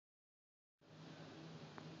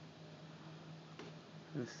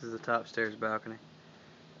This is the top stairs balcony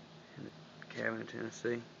in the cabin in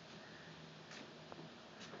Tennessee.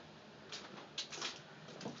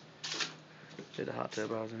 See the hot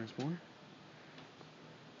tub I was in this morning.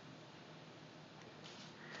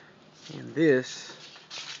 And this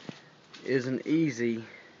is an easy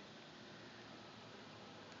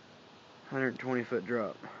 120-foot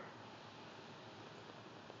drop.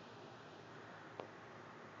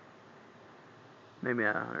 Maybe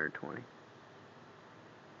not 120.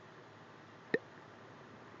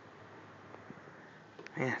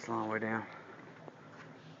 Man, it's a long way down.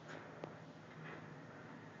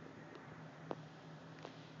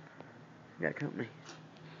 Got company.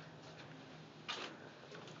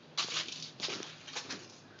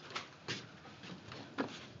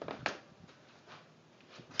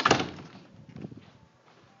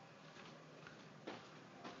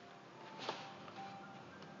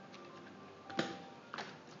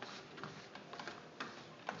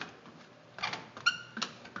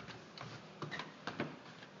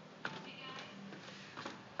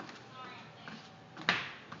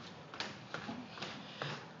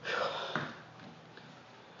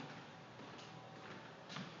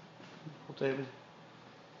 Table.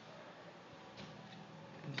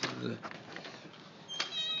 This is the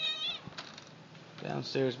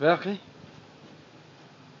downstairs balcony.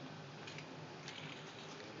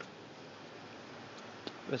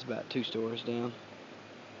 That's about 2 stories down.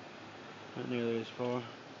 Not nearly as far.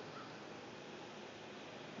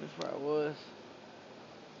 That's where I was.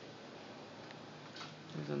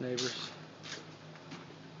 There's the neighbors.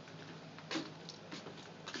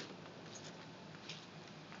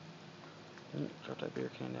 Drop that beer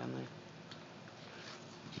can down there.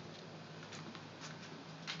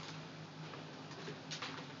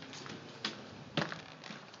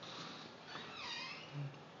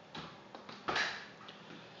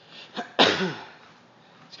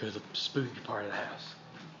 Let's go to the spooky part of the house.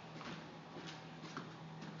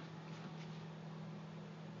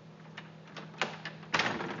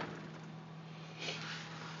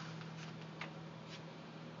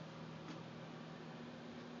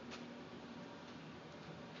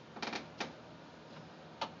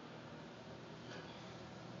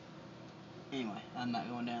 Anyway, I'm not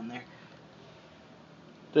going down there.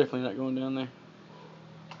 Definitely not going down there.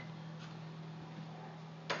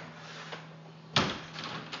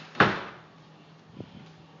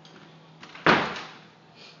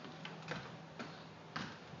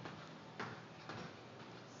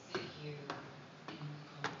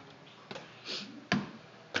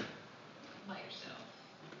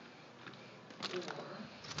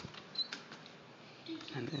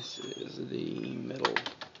 And this is the middle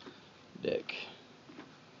deck.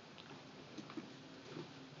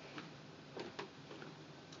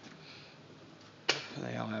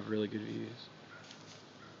 They all have really good views.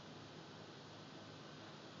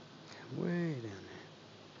 Way down there.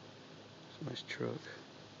 Somebody's truck.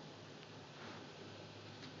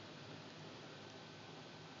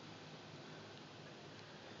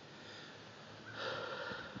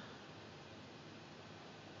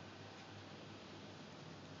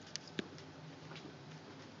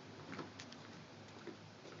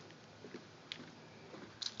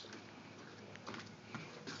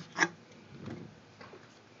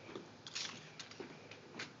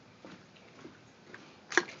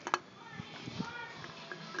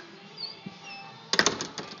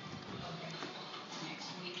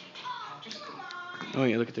 Oh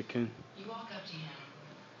yeah, look at the coon. You walk up to him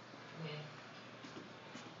with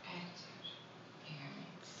attitude, apparently.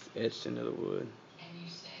 It's etched into the wood. And you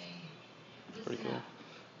say, Pretty cool.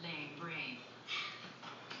 laying brave.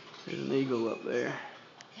 There's an eagle up there.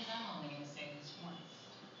 Because I'm only going to say this once.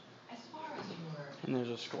 As far as your And there's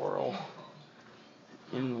a squirrel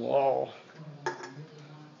in the wall. what a woman really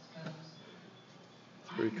wants goes,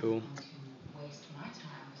 It's pretty I'm cool. not going to waste my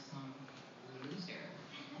time with some loser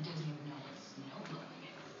who doesn't even know what snow blowing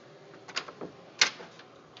is.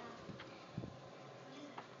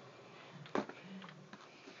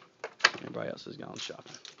 Everybody else has gone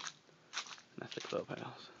shopping. That's the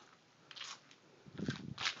clubhouse.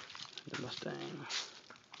 The Mustang.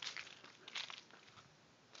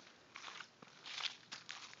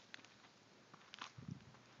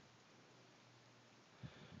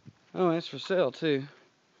 Oh, it's for sale too.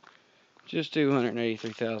 Just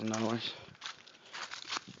 $283,000.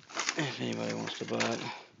 If anybody wants to buy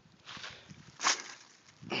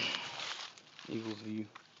it. Eagles View.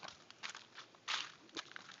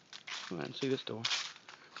 Come out and see this door.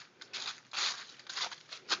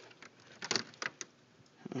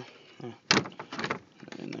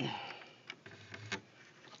 In there.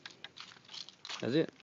 That's it.